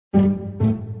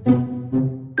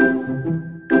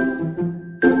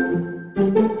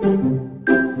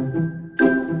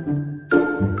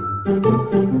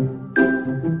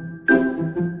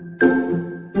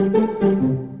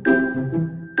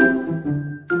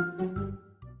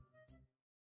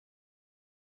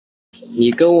你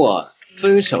跟我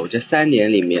分手这3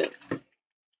年里面，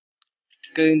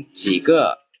跟几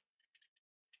个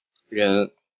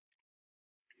人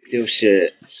就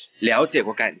是了解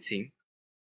过感情？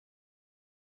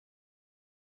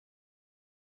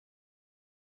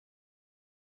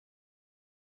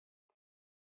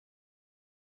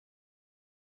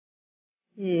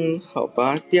好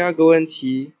吧。第二个问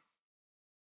题，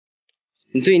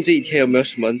你最近这几天有没有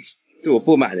什么对我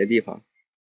不满的地方？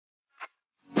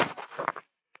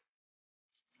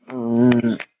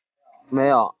没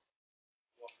有。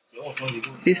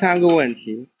第3个问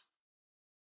题，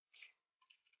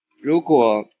如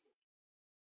果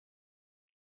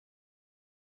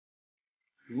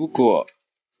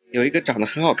有一个长得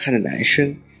很好看的男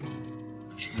生，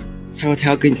他说他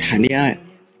要跟你谈恋爱，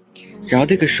然后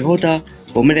这个时候呢，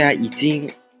我们俩已经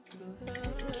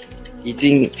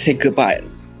say goodbye 了，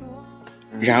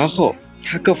然后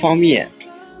他各方面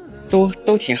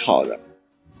都挺好的，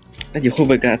那你会不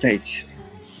会跟他在一起？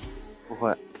不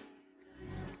会。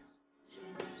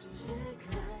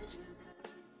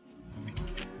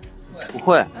不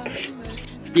会。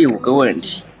第5个问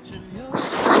题，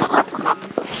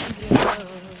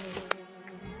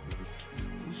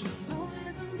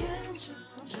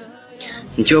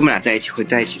你觉得我们俩在一起会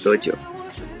在一起多久？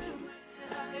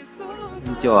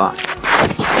很久啊。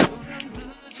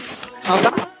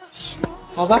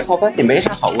好吧，也没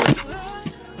啥好问。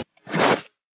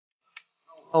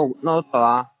那我走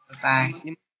了。拜拜。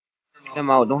干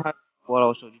嘛？我动画播了，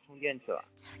我手机充电去了。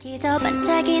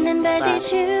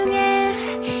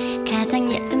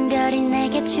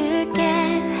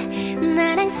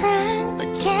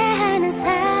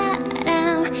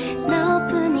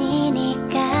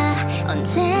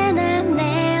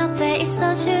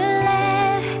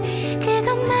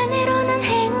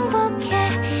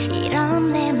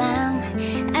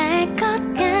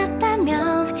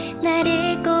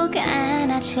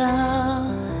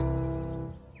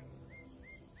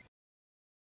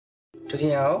周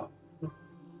天瑶，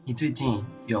你最近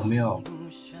有没有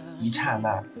一刹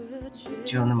那，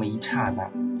只有那么一刹那，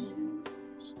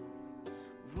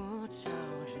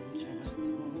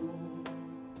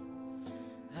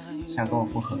想跟我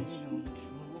复合？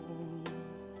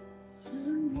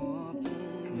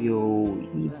有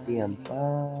一点吧。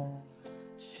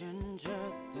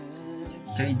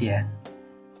就一点。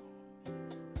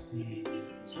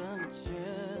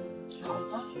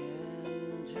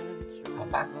好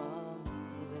吧。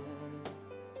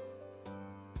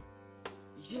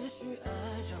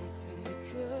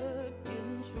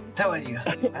再问一个，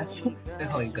最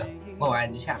后一个，问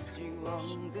完就下。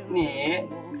你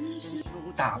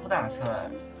打不打算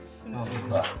跟我复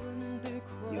合？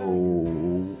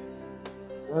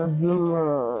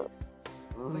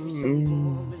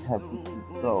还不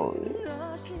知道耶。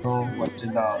我知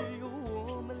道了。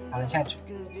好了，下去。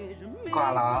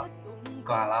挂了。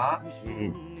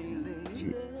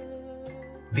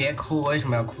别哭，为什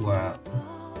么要哭啊？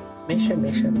没事。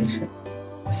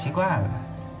我习惯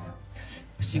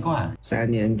了。3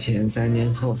年前、3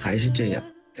年后还是这样，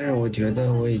但是我觉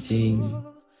得我已经，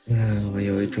我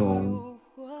有一种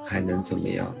还能怎么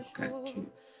样的感觉。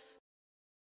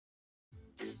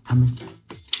他们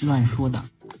乱说的。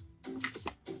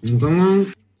你刚刚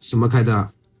什么开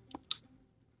的？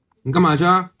你干嘛去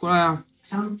啊？过来啊！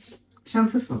上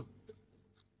厕所。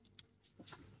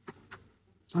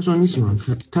他说你喜欢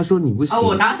看，他说你不行。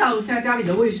我打扫一下家里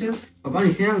的卫生，我帮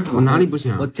你先让开。我哪里不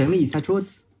行？我整理一下桌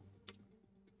子。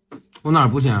我哪儿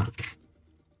不行啊？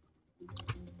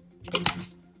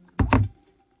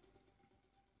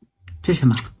这什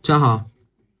么？站好。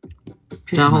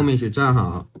站后面去，站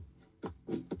好。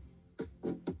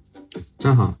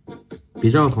别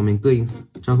站我旁边，膈应死。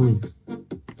站后面。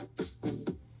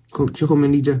去后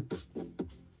面立正。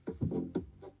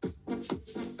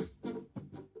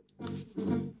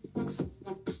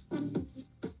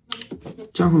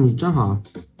站后面站好。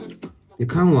别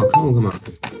看我干嘛？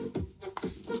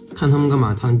看他们干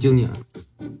嘛？他们救你啊！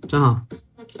站好，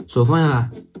手放下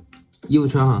来，衣服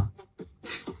穿好。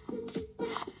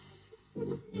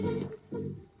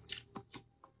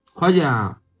快点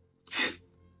啊！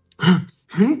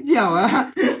很屌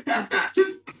啊！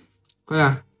快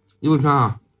点，衣服穿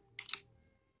好。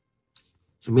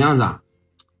什么样子啊？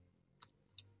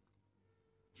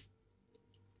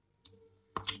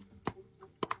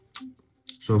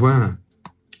手放下来。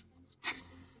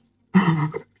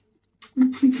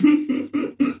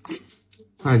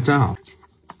快站好！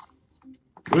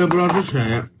我也不知道是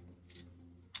谁。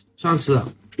上次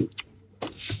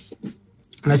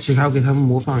来启开，我给他们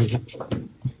模仿一下。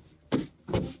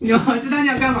我知道你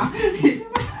要干嘛。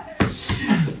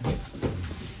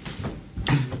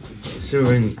是不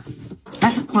是你？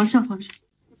来，皇上。不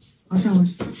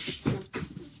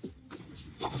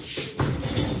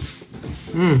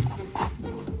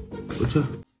吃。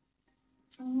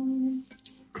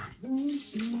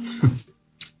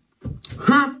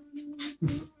哼，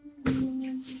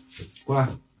过来。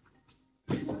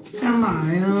干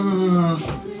嘛呀？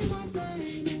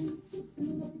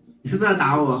你是不是要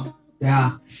打我？对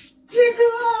啊。杰哥，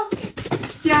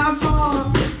家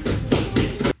暴。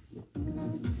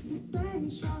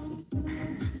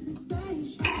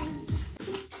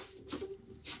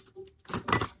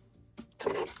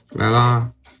来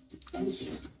啦！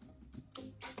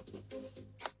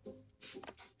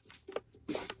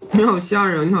你好吓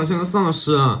人，你好像个丧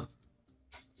尸啊！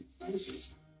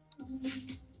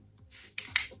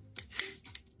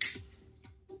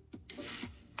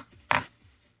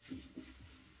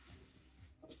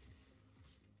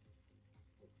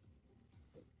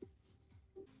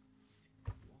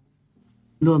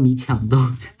糯米抢豆。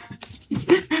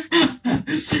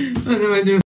那他妈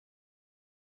就